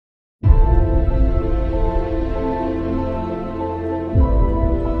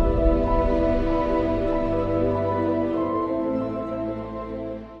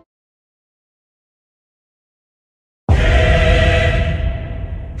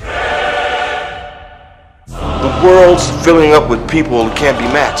world's filling up with people who can't be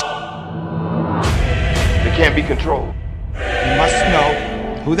matched. They can't be controlled. We must know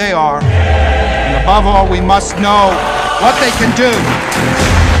who they are, and above all, we must know what they can do.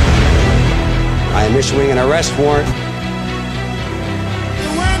 I am issuing an arrest warrant.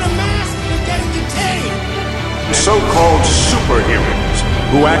 You're wearing a mask, you're getting detained. So-called superheroes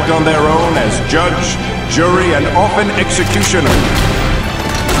who act on their own as judge, jury, and often executioner.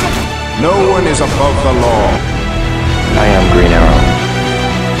 No one is above the law. I am Green Arrow.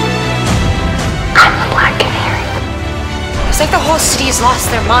 I'm the White Canary. It's like the whole city has lost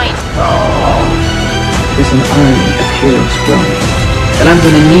their mind. There's an army of heroes growing that I'm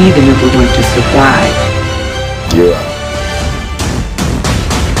gonna need them if we're going to survive. Yeah.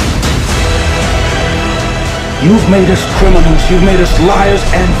 You've made us criminals, you've made us liars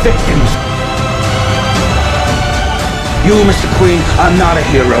and victims. You, Mr. Queen, are not a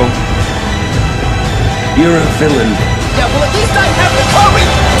hero. You're a villain. Yeah, well at least I have the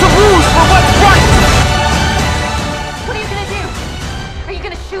courage to lose for what's right! What are you gonna do? Are you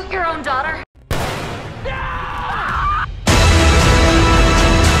gonna shoot your own daughter?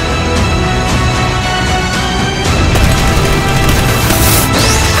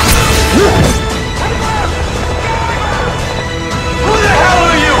 Who the hell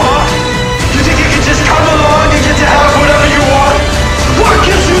are you, huh? You think you can just come along and get to have whatever you want? What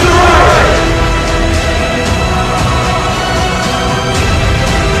gives you the right?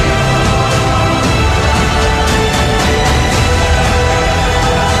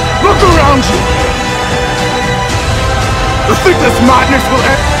 Look around you! You think this madness will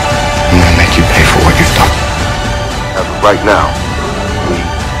end? I'm gonna make you pay for what you've done. As of right now, we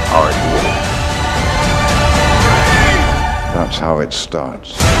are at war. That's how it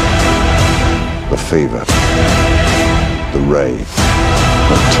starts. The fever. The rage.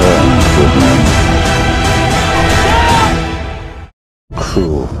 The turn good men.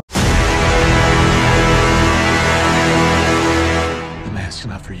 Cruel. The mask's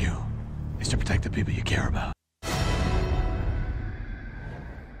not for you. It's to protect the people you care about.